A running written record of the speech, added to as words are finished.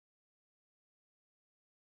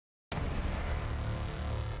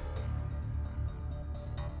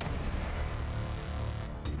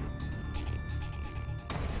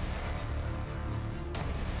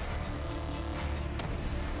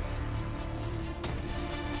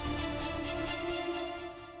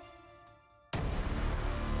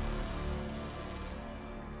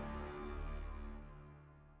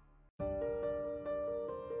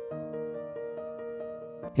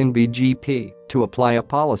In BGP, to apply a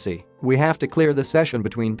policy, we have to clear the session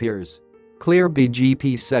between peers. Clear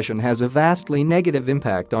BGP session has a vastly negative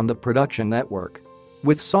impact on the production network.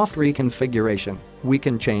 With soft reconfiguration, we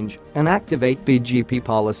can change and activate BGP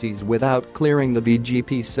policies without clearing the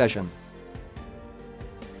BGP session.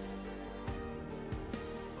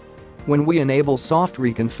 When we enable soft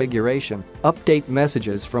reconfiguration, update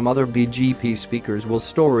messages from other BGP speakers will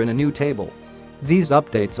store in a new table. These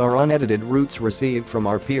updates are unedited routes received from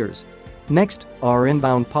our peers. Next, our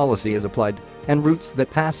inbound policy is applied, and routes that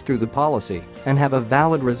pass through the policy and have a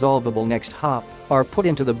valid resolvable next hop are put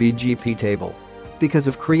into the BGP table. Because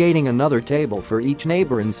of creating another table for each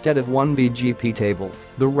neighbor instead of one BGP table,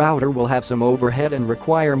 the router will have some overhead and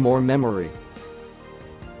require more memory.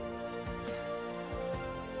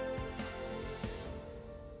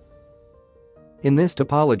 In this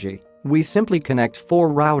topology, we simply connect 4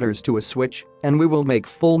 routers to a switch, and we will make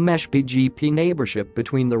full mesh BGP neighborship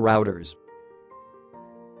between the routers.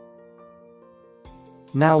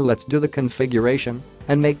 Now let's do the configuration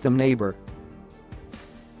and make them neighbor.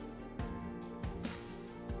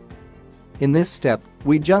 In this step,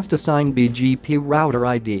 we just assign BGP router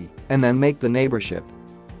ID and then make the neighborship.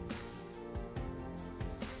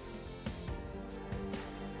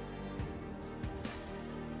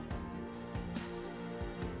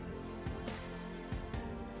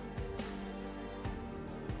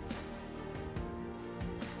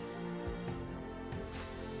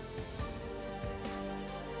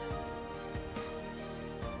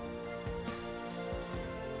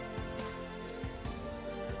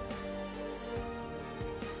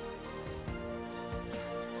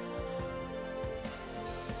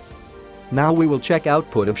 Now we will check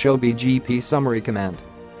output of show BGP summary command.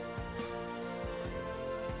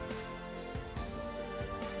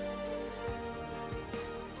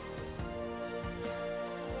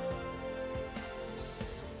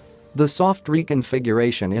 The soft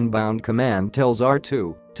reconfiguration inbound command tells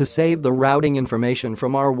R2 to save the routing information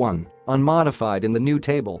from R1 unmodified in the new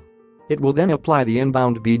table. It will then apply the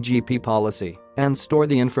inbound BGP policy and store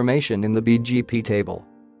the information in the BGP table.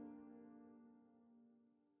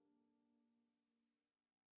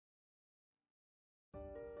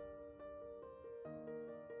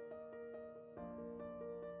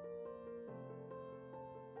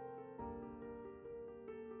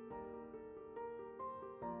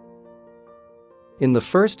 In the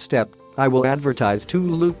first step, I will advertise 2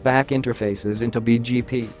 loopback interfaces into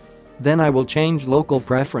BGP. Then I will change local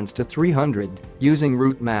preference to 300 using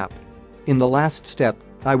route map. In the last step,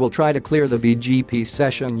 I will try to clear the BGP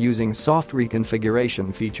session using soft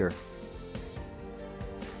reconfiguration feature.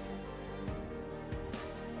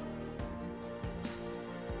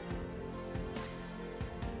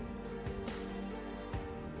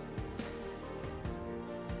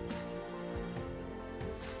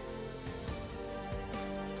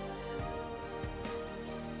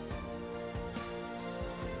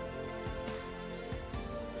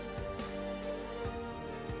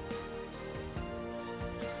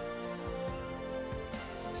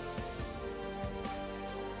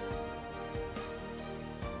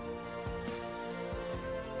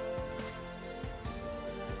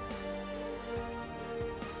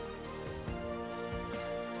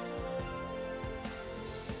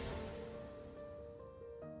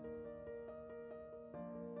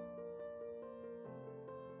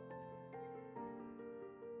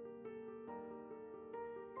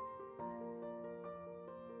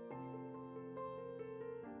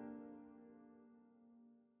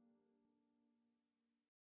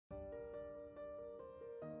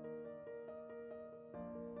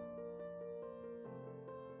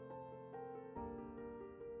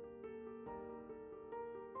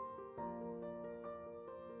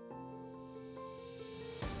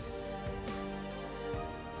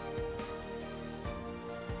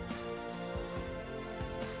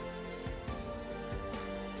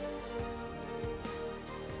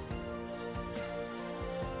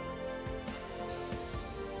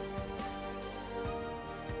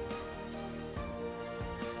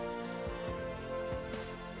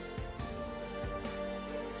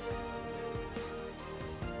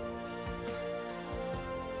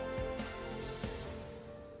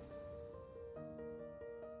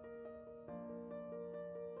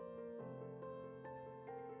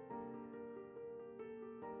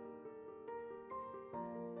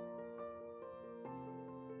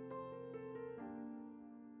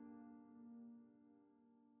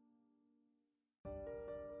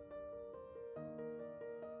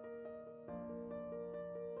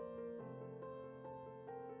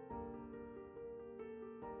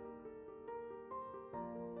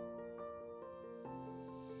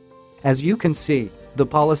 As you can see, The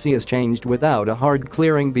policy is changed without a hard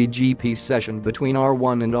clearing BGP session between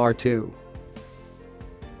R1 and R2.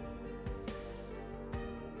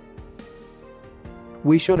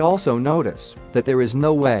 We should also notice that there is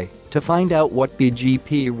no way to find out what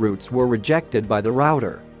BGP routes were rejected by the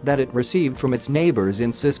router that it received from its neighbors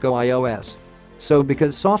in Cisco IOS. So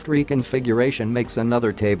because soft reconfiguration makes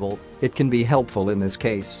another table, it can be helpful in this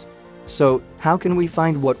case. So, how can we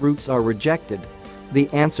find what routes are rejected? The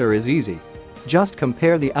answer is easy. Just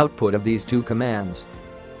compare the output of these two commands.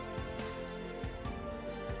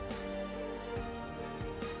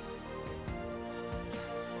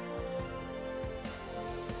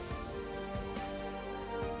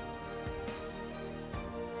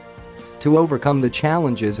 To overcome the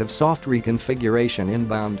challenges of soft reconfiguration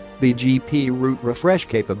inbound, BGP route refresh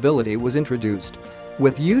capability was introduced.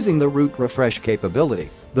 With using the route refresh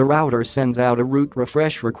capability, the router sends out a route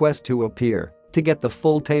refresh request to a peer to get the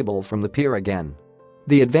full table from the peer again.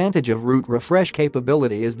 The advantage of route refresh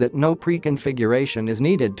capability is that no pre-configuration is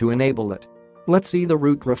needed to enable it. Let's see the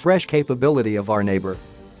route refresh capability of our neighbor.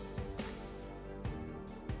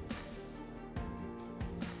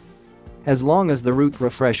 As long as the route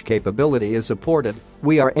refresh capability is supported,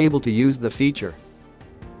 we are able to use the feature.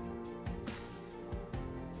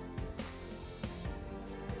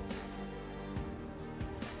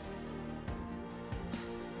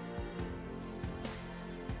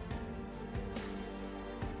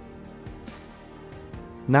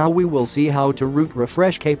 Now we will see how to route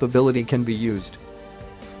refresh capability can be used.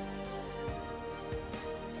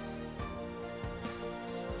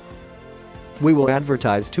 We will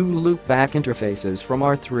advertise two loopback interfaces from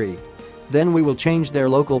R3. Then we will change their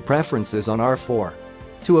local preferences on R4.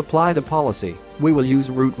 To apply the policy, we will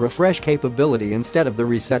use route refresh capability instead of the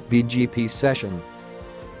reset BGP session.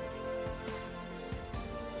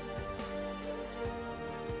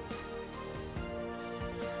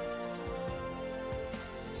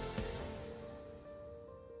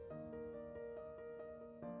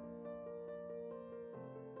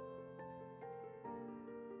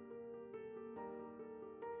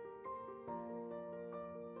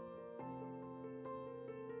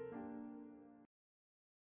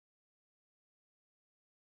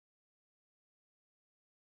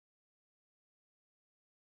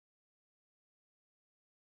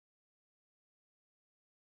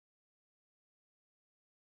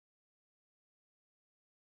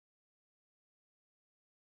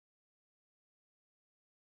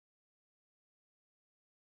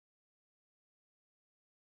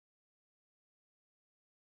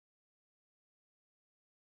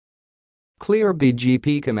 Clear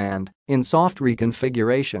BGP command in soft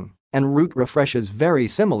reconfiguration and route refresh is very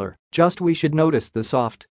similar, just we should notice the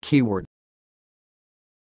soft keyword.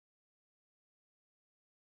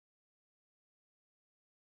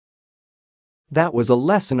 That was a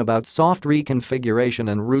lesson about soft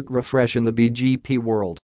reconfiguration and route refresh in the BGP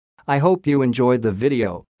world. I hope you enjoyed the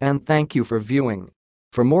video and thank you for viewing.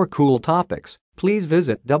 For more cool topics, please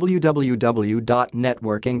visit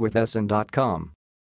www.networkingwithsn.com.